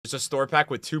Just a store pack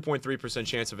with 2.3%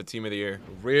 chance of a team of the year.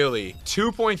 Really?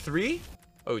 2.3?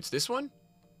 Oh, it's this one?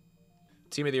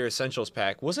 Team of the Year Essentials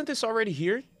pack. Wasn't this already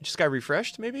here? It just got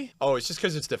refreshed, maybe? Oh, it's just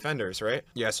because it's defenders, right?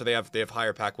 Yeah, so they have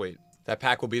higher pack weight. That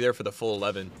pack will be there for the full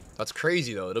 11. That's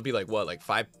crazy, though. It'll be like, what, like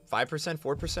 5%,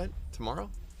 4% tomorrow?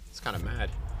 It's kind of mad.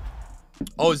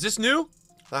 Oh, is this new?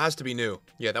 That has to be new.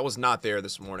 Yeah, that was not there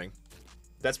this morning.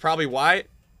 That's probably why.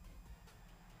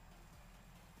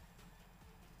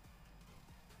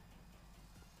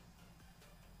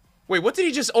 Wait, what did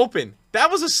he just open? That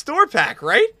was a store pack,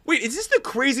 right? Wait, is this the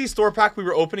crazy store pack we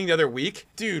were opening the other week?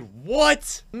 Dude,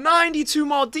 what? 92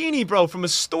 Maldini, bro, from a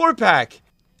store pack.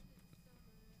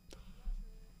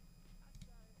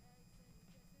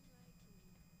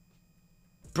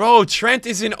 Bro, Trent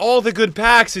is in all the good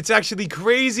packs. It's actually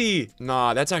crazy.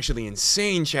 Nah, that's actually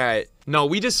insane, chat. No,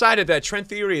 we decided that Trent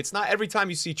Theory, it's not every time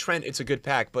you see Trent, it's a good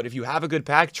pack. But if you have a good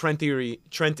pack, Trent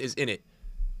is in it.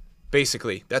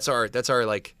 Basically, that's our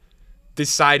like,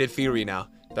 decided theory now.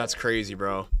 That's crazy,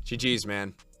 bro. GG's,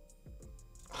 man.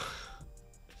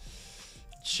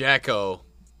 Jacko.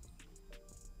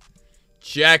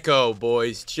 Jacko,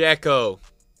 boys. Jacko.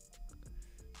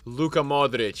 Luka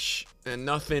Modric. And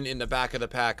nothing in the back of the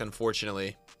pack,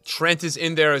 unfortunately. Trent is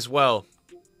in there as well.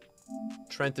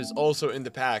 Trent is also in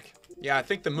the pack. Yeah, I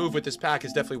think the move with this pack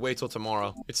is definitely wait till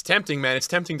tomorrow. It's tempting, man. It's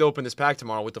tempting to open this pack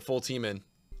tomorrow with the full team in.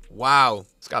 Wow.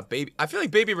 It's got baby. I feel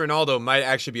like baby Ronaldo might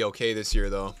actually be okay this year,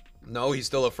 though. No, he's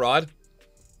still a fraud.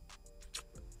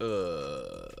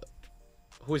 Who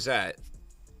is that?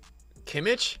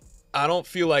 Kimmich? I don't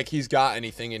feel like he's got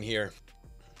anything in here.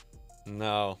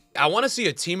 No. I want to see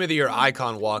a Team of the Year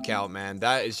icon walk out, man.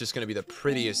 That is just going to be the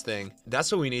prettiest thing.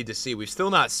 That's what we need to see. We've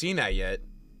still not seen that yet.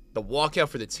 The walkout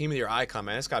for the Team of the Year icon,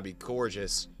 man. It's got to be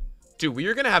gorgeous. Dude, we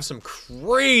are going to have some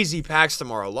crazy packs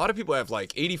tomorrow. A lot of people have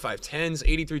like 85 10s,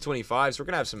 83 25s. We're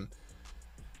going to have some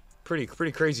pretty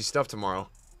crazy stuff tomorrow.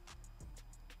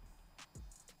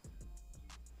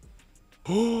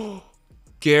 Oh,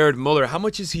 Gerard Muller. How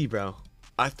much is he, bro?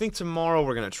 I think tomorrow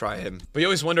we're going to try him. But you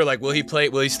always wonder, like, will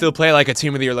he still play like a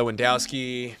Team of the Year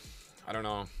Lewandowski? I don't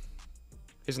know.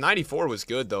 His 94 was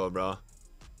good, though, bro.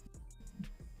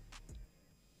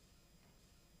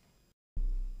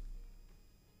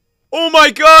 Oh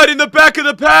my god, in the back of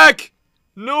the pack!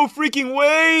 No freaking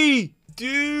way!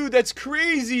 Dude, that's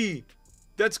crazy!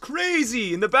 That's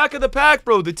crazy! In the back of the pack,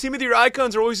 bro. The Team of the Year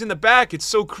icons are always in the back. It's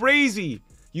so crazy.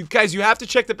 You guys, you have to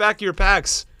check the back of your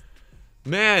packs.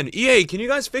 Man, EA, can you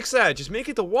guys fix that? Just make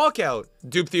it the walkout.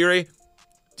 Dupe Theory.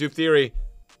 Dupe Theory.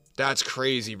 That's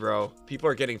crazy, bro. People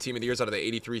are getting Team of the Years out of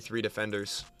the 83-3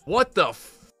 defenders. What the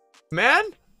f... Man?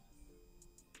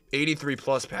 83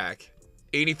 plus pack.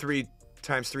 83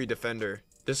 times 3 defender.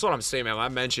 This is what I'm saying, man. My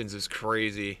mentions is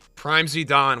crazy. Prime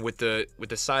Zidane with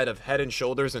the side of Head and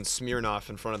Shoulders and Smirnoff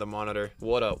in front of the monitor.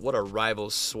 What a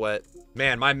rival's sweat.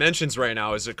 Man, my mentions right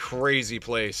now is a crazy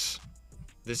place.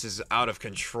 This is out of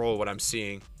control what I'm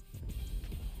seeing.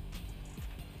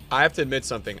 I have to admit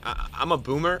something. I'm a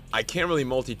boomer. I can't really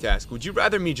multitask. Would you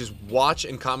rather me just watch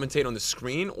and commentate on the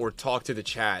screen or talk to the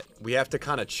chat? We have to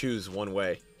kind of choose one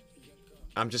way.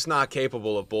 I'm just not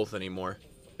capable of both anymore.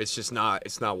 It's just not,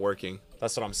 it's not working.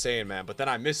 That's what I'm saying, man. But then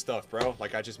I miss stuff, bro.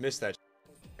 Like, I just missed that.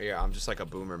 Yeah, I'm just like a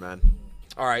boomer, man.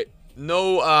 All right.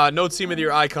 No Team of the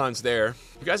Year icons there.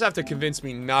 You guys have to convince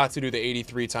me not to do the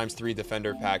 83 times 3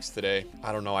 defender packs today.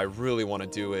 I don't know. I really want to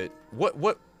do it.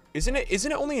 What? Isn't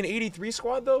it only an 83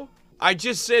 squad, though? I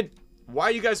just said, why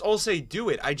you guys all say do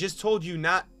it? I just told you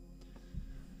not.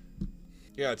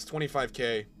 Yeah, it's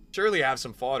 25K. Surely I have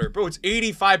some fodder. Bro, it's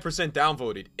 85%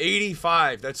 downvoted.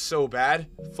 85. That's so bad.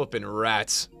 Flipping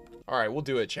rats. All right, we'll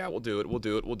do it, chat. We'll do it. We'll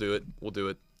do it. We'll do it. We'll do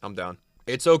it. I'm down.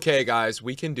 It's okay, guys.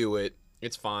 We can do it.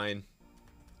 It's fine.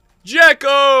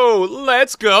 Jacko!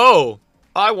 Let's go!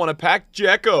 I want to pack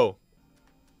Jacko.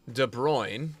 De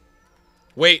Bruyne.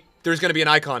 Wait, there's going to be an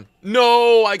icon.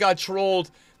 No, I got trolled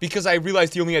because I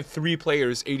realized he only had 3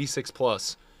 players, 86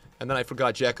 plus. And then I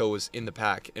forgot Jacko was in the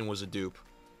pack and was a dupe.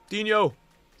 Dino.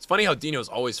 It's funny how Dino's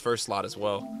always first slot as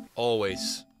well.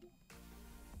 Always.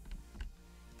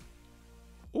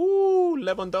 Ooh,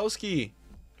 Lewandowski.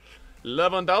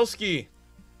 Lewandowski.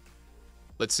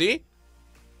 Let's see.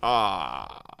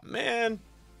 Ah, man.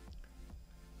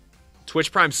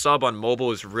 Twitch Prime sub on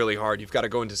mobile is really hard. You've got to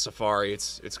go into Safari.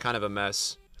 It's kind of a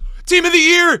mess. Team of the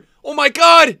Year! Oh my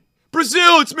god!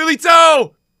 Brazil, it's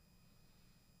Militao!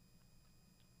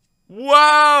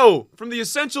 Wow! From the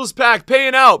Essentials pack,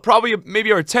 paying out. Probably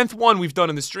maybe our 10th one we've done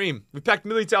in the stream. We packed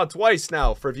Militao twice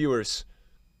now for viewers.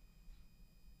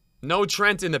 No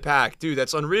Trent in the pack. Dude,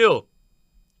 that's unreal.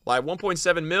 Like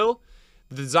 1.7 mil.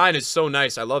 The design is so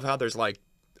nice. I love how there's like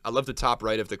I love the top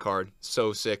right of the card.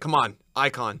 So sick. Come on.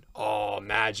 Icon. Oh,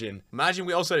 imagine. Imagine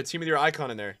we also had a Team of the Year icon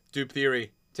in there. Dupe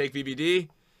Theory. Take VVD.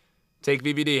 Take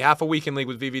VVD. Half a weekend league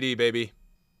with VVD, baby.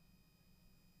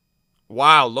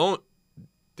 Wow. Lone.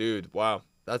 Dude, wow.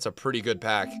 That's a pretty good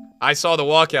pack. I saw the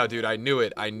walkout, dude. I knew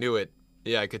it. I knew it.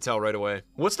 Yeah, I could tell right away.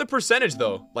 What's the percentage,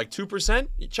 though? Like 2%?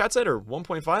 Chat said, or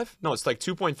 1.5? No, it's like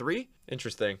 2.3?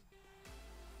 Interesting.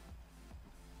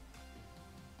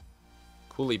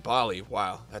 Koulibaly.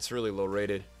 Wow, that's really low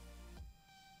rated.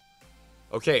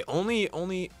 Okay,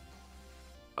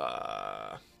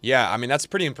 yeah, I mean, that's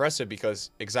pretty impressive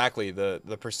because, exactly,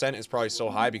 the percent is probably so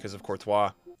high because of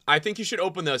Courtois. I think you should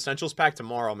open the Essentials pack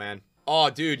tomorrow, man. Oh,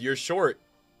 dude, you're short.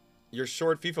 You're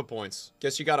short FIFA points.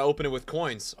 Guess you gotta open it with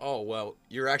coins. Oh, well,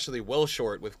 you're actually well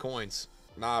short with coins.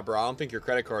 Nah, bro, I don't think your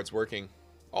credit card's working.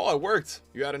 Oh, it worked.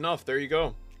 You had enough. There you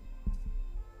go.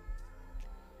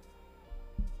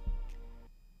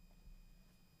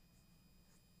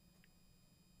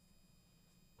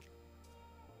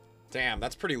 Damn,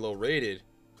 that's pretty low rated.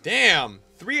 Damn,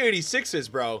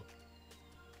 386s, bro.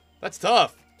 That's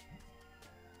tough.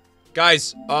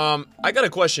 Guys, I got a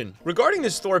question. Regarding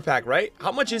this store pack, right?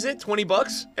 How much is it? 20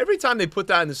 bucks? Every time they put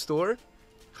that in the store,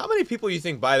 how many people you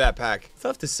think buy that pack? It's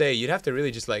tough to say. You'd have to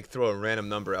really just like throw a random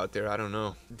number out there. I don't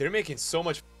know. They're making so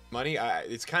much money.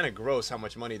 It's kind of gross how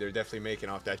much money they're definitely making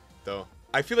off that though.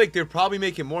 I feel like they're probably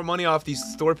making more money off these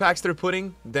store packs they're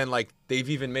putting than like they've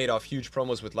even made off huge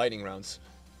promos with lightning rounds.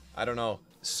 I don't know.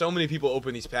 So many people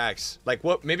open these packs. Like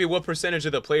maybe what percentage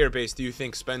of the player base do you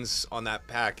think spends on that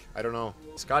pack? I don't know.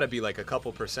 It's gotta be like a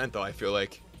couple percent though, I feel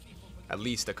like. At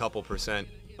least a couple percent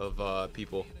of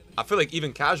people. I feel like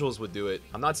even casuals would do it.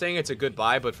 I'm not saying it's a good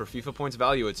buy, but for FIFA points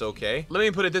value, it's okay. Let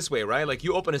me put it this way, right? Like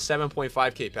you open a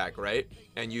 7.5k pack, right?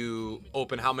 And you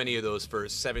open how many of those for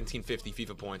 1750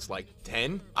 FIFA points? Like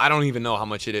 10? I don't even know how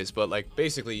much it is, but like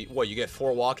basically, what, you get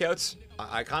 4 walkouts?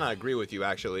 I kind of agree with you,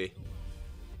 actually.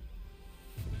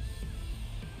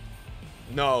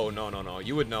 No.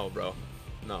 You would know, bro.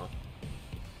 No.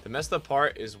 The messed up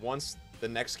part is once the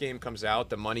next game comes out,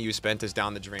 the money you spent is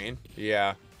down the drain.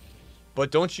 Yeah. But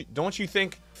don't you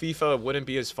think FIFA wouldn't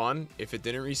be as fun if it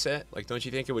didn't reset? Like, don't you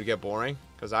think it would get boring?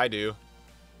 Because I do.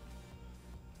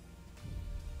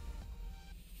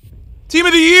 Team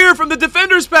of the Year from the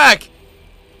Defenders pack!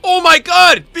 Oh my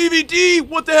god! BVD!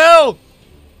 What the hell?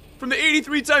 From the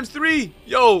 83x3.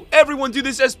 Yo, everyone do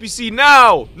this SBC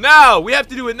now. Now. We have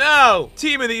to do it now.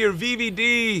 Team of the Year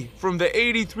VVD from the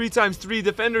 83x3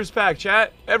 Defenders pack,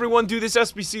 chat. Everyone do this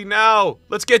SBC now.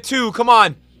 Let's get 2. Come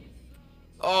on.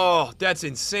 Oh, that's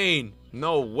insane.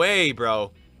 No way,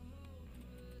 bro.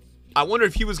 I wonder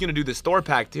if he was going to do the store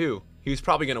pack, too. He was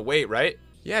probably going to wait, right?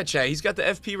 Yeah, chat. He's got the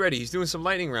FP ready. He's doing some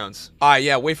lightning rounds.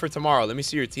 Yeah. Wait for tomorrow. Let me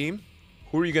see your team.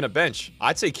 Who are you going to bench?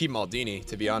 I'd say keep Maldini,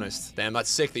 to be honest. Damn, that's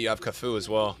sick that you have Cafu as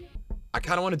well. I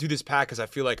kind of want to do this pack because I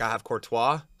feel like I have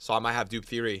Courtois, so I might have Dupe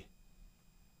Theory.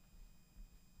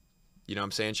 You know what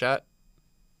I'm saying, chat?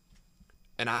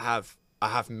 And I have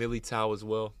Militao as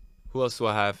well. Who else do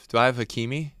I have? Do I have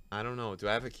Hakimi? I don't know. Do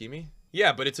I have Hakimi?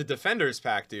 Yeah, but it's a Defenders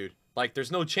pack, dude. Like,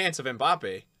 there's no chance of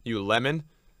Mbappe. You lemon.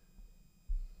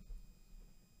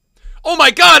 Oh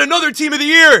my god, another Team of the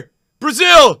Year!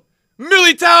 Brazil!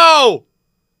 Militao!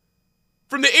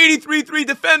 From the 83-3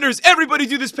 Defenders, everybody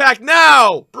do this pack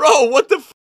now! Bro, what the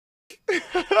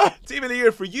f***? Team of the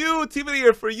Year for you, Team of the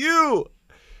Year for you!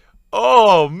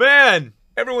 Oh, man!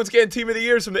 Everyone's getting Team of the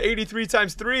Years from the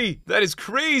 83x3. That is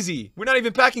crazy! We're not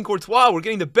even packing Courtois, we're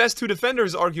getting the best 2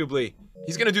 defenders, arguably.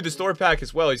 He's gonna do the store pack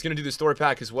as well,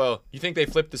 You think they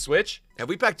flipped the switch? Have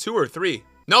we packed 2 or 3?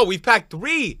 No, we've packed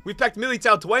 3! We've packed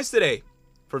Militao twice today.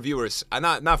 For viewers.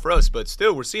 Not for us, but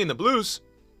still, we're seeing the blues.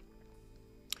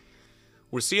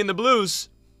 We're seeing the blues.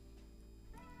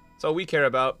 That's all we care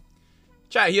about.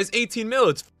 Chat, he has 18 mil.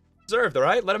 It's deserved,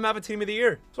 alright? Let him have a Team of the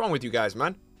Year. What's wrong with you guys,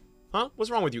 man? Huh? What's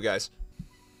wrong with you guys?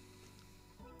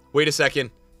 Wait a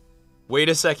second. Wait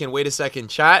a second.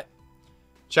 Chat,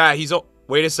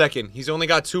 wait a second. He's only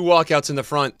got 2 walkouts in the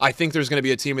front. I think there's going to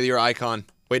be a Team of the Year icon.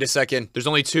 Wait a second. There's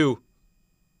only 2.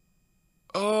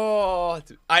 Oh,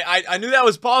 I knew that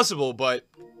was possible, but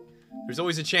there's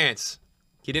always a chance.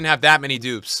 He didn't have that many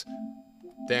dupes.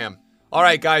 Damn. All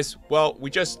right, guys. Well, we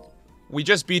just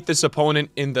beat this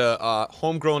opponent in the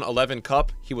Homegrown 11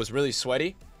 Cup. He was really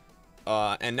sweaty.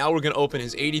 And now we're going to open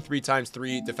his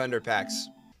 83x3 Defender packs.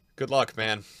 Good luck,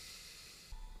 man.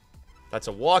 That's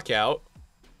a walkout.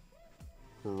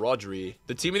 Rodri.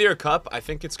 The Team of the Year Cup, I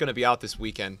think it's going to be out this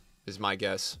weekend, is my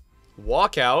guess.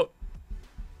 Walkout.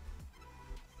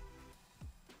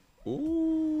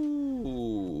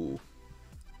 Ooh.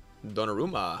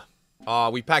 Donnarumma.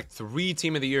 We packed 3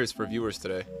 Team of the Years for viewers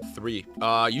today. 3.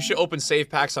 You should open save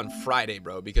packs on Friday,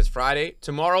 bro. Because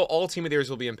tomorrow, all Team of the Years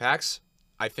will be in packs,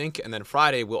 I think. And then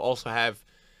Friday, we'll also have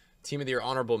Team of the Year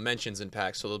honorable mentions in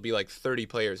packs. So there'll be like 30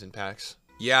 players in packs.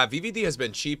 Yeah, VVD has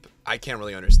been cheap. I can't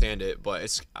really understand it,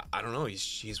 but I don't know.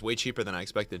 He's way cheaper than I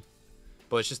expected.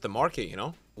 But it's just the market, you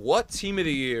know? What Team of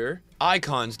the Year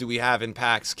icons do we have in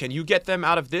packs? Can you get them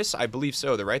out of this? I believe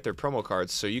so. They're right. They're promo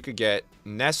cards. So you could get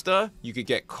Nesta. You could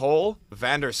get Cole.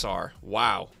 Van der Sar.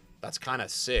 Wow. That's kind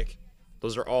of sick.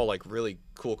 Those are all, like, really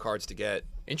cool cards to get.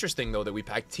 Interesting, though, that we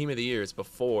packed Team of the Years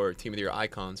before Team of the Year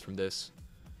icons from this.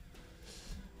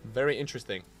 Very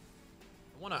interesting.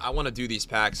 I want to do these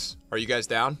packs. Are you guys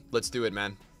down? Let's do it,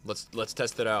 man. Let's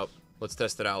test it out. Let's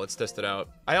test it out. Let's test it out.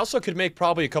 I also could make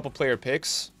probably a couple player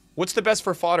picks. What's the best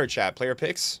for fodder, chat? Player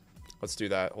picks? Let's do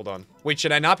that. Hold on. Wait,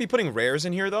 should I not be putting rares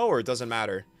in here, though? Or it doesn't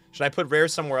matter? Should I put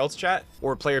rares somewhere else, chat?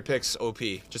 Or player picks OP?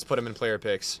 Just put them in player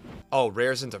picks. Oh,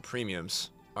 rares into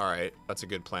premiums. All right. That's a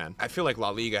good plan. I feel like La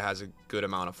Liga has a good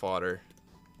amount of fodder.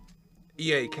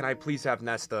 EA, can I please have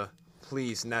Nesta?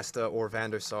 Please, Nesta or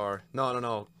Van der Sar.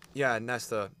 No. Yeah,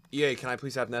 Nesta. EA, can I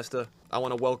please have Nesta? I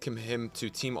want to welcome him to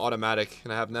Team Automatic.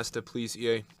 Can I have Nesta, please,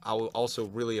 EA? I will also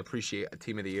really appreciate a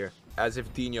Team of the Year. As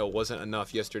if Dino wasn't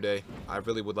enough yesterday, I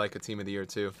really would like a Team of the Year,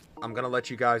 too. I'm going to let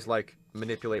you guys, like,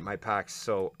 manipulate my packs.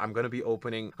 So I'm going to be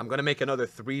opening... I'm going to make another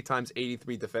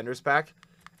 3x83 Defenders pack.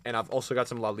 And I've also got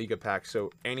some La Liga packs.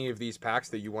 So any of these packs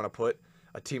that you want to put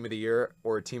a Team of the Year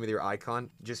or a Team of the Year icon,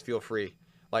 just feel free.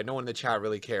 Like, no one in the chat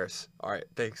really cares. All right,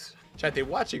 thanks. Chat, they're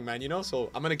watching, man, you know? So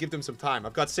I'm going to give them some time.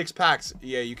 I've got 6 packs.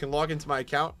 Yeah, you can log into my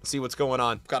account, see what's going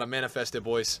on. Got to manifest it,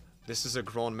 boys. This is a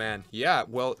grown man. Yeah,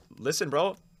 well, listen,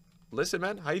 bro. Listen,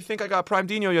 man. How you think I got Prime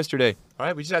Dino yesterday? All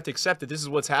right, we just have to accept that this is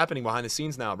what's happening behind the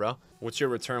scenes now, bro. What's your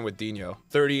return with Dino?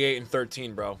 38 and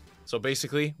 13, bro. So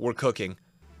basically, we're cooking.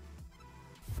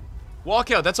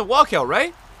 Walkout. That's a walkout,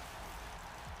 right?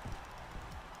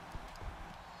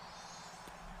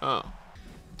 Oh.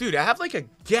 Dude, I have like a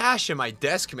gash in my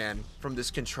desk, man, from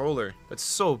this controller. That's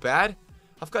so bad.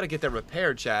 I've got to get that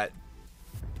repaired, chat.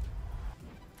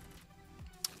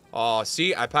 Oh,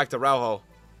 see? I packed Araujo.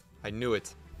 I knew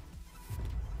it.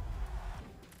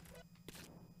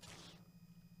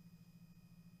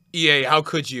 EA, how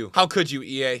could you? How could you,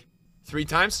 EA? 3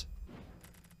 times?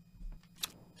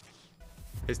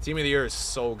 His Team of the Year is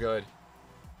so good.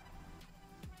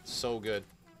 So good.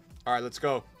 All right, let's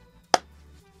go.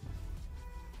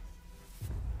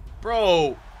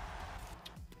 Bro.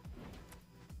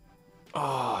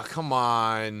 Oh, come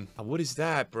on. What is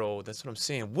that, bro? That's what I'm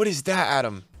saying. What is that,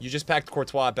 Adam? You just packed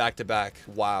Courtois back-to-back.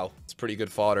 Wow. It's pretty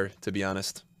good fodder, to be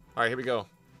honest. All right, here we go.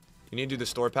 You need to do the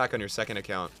store pack on your second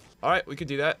account. All right, we could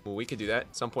do that. Well, we could do that.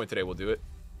 At some point today, we'll do it.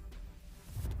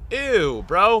 Ew,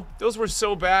 bro. Those were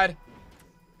so bad.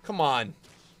 Come on.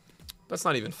 That's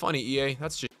not even funny, EA.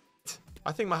 That's just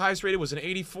I think my highest rated was an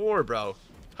 84, bro.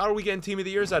 How are we getting Team of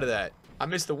the Years out of that? I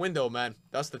missed the window, man.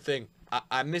 That's the thing.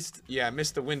 I missed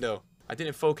the window. I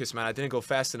didn't focus, man. I didn't go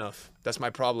fast enough. That's my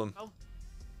problem.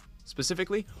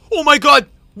 Specifically? Oh my god!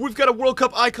 We've got a World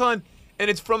Cup icon! And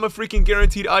it's from a freaking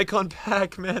guaranteed icon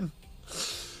pack, man.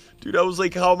 Dude, I was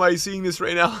like, how am I seeing this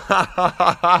right now?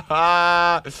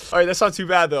 Alright, that's not too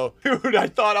bad, though. Dude,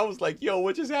 I was like, yo,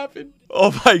 what just happened?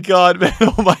 Oh my god, man.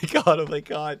 Oh my god, oh my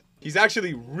god. He's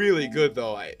actually really good,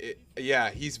 though. Yeah,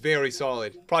 he's very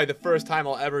solid. Probably the first time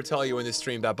I'll ever tell you in this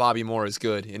stream that Bobby Moore is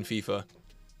good in FIFA.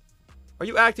 Are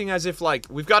you acting as if, like,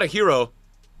 we've got a hero?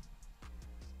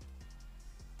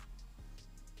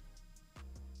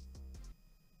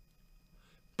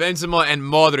 Benzema and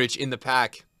Modric in the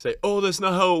pack. Say, oh, that's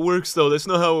not how it works, though. That's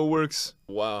not how it works.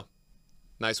 Wow.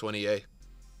 Nice one, EA.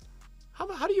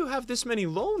 How do you have this many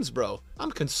loans, bro? I'm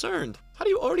concerned. How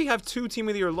do you already have 2 Team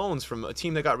of the Year loans from a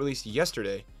team that got released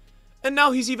yesterday? And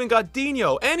now he's even got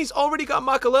Dino. And he's already got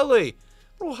Makalele.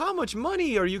 Bro, how much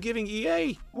money are you giving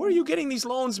EA? Where are you getting these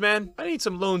loans, man? I need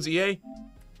some loans, EA.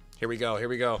 Here we go. Here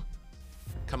we go.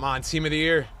 Come on, Team of the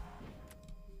Year.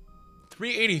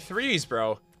 383s,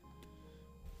 bro.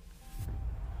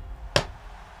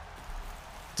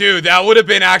 Dude, that would have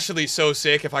been actually so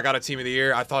sick if I got a Team of the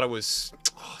Year. I thought it was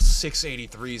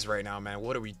 683s right now, man.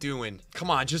 What are we doing?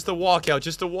 Come on, just a walkout.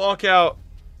 Just a walkout.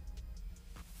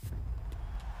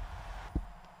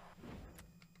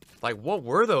 Like, what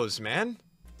were those, man?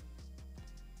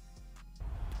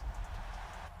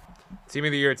 Team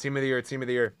of the Year, Team of the Year, Team of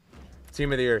the Year.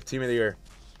 Team of the Year, Team of the Year.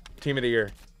 Team of the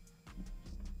Year.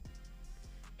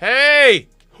 Hey!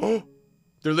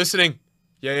 They're listening.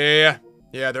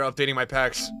 Yeah, they're updating my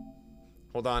packs.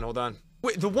 Hold on, hold on.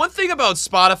 Wait, the one thing about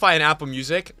Spotify and Apple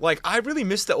Music, like, I really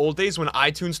miss the old days when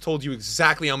iTunes told you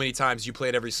exactly how many times you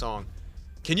played every song.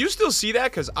 Can you still see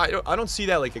that? Because I don't see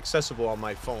that, like, accessible on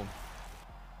my phone.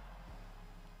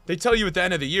 They tell you at the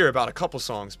end of the year about a couple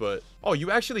songs, but... Oh,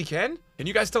 you actually can? Can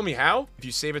you guys tell me how? If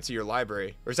you save it to your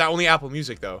library. Or is that only Apple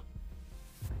Music, though?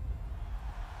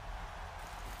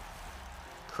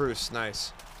 Cruise,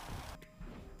 nice.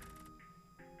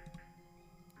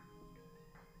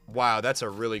 Wow, that's a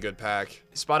really good pack.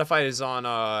 Spotify is on,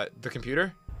 the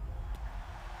computer?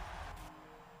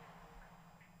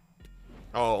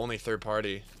 Oh, only third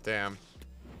party. Damn.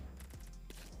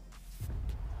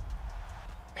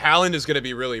 Haaland is gonna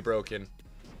be really broken.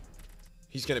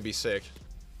 He's gonna be sick.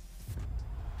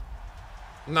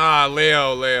 Nah,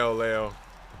 Leo.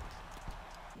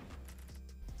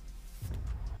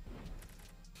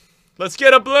 Let's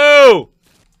get a blue!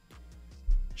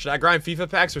 Should I grind FIFA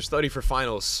packs or study for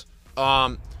finals?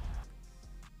 You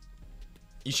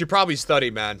should probably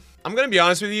study, man. I'm gonna be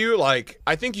honest with you, like,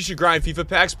 I think you should grind FIFA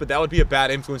packs, but that would be a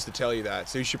bad influence to tell you that,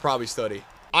 so you should probably study.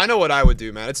 I know what I would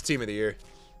do, man. It's team of the year.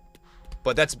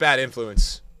 But that's bad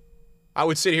influence. I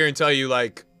would sit here and tell you,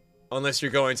 like, unless you're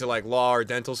going to, like, law or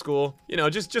dental school, you know,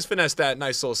 just finesse that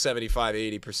nice little 75,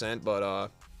 80%,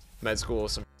 but, med school,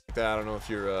 some like that. I don't know if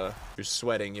you're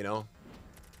sweating, you know.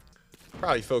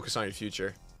 Probably focus on your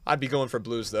future. I'd be going for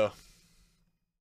blues, though.